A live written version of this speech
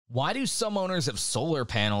Why do some owners of solar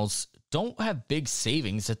panels don't have big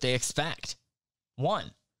savings that they expect?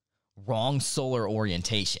 1. Wrong solar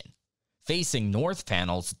orientation. Facing north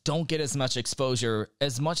panels don't get as much exposure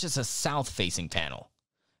as much as a south-facing panel.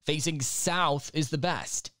 Facing south is the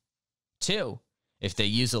best. 2. If they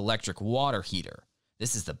use electric water heater.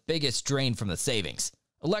 This is the biggest drain from the savings.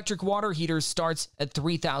 Electric water heater starts at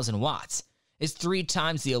 3,000 watts. It's 3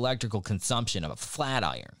 times the electrical consumption of a flat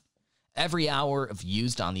iron. Every hour of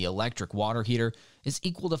used on the electric water heater is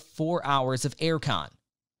equal to 4 hours of aircon.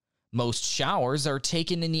 Most showers are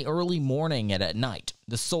taken in the early morning and at night.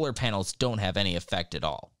 The solar panels don't have any effect at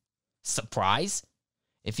all. Surprise?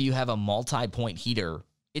 If you have a multi-point heater,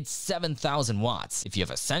 it's 7,000 watts. If you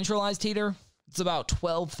have a centralized heater, it's about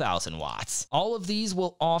 12,000 watts. All of these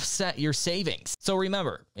will offset your savings. So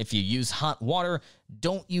remember, if you use hot water,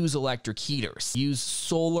 don't use electric heaters. Use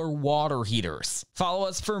solar water heaters. Follow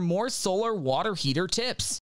us for more solar water heater tips.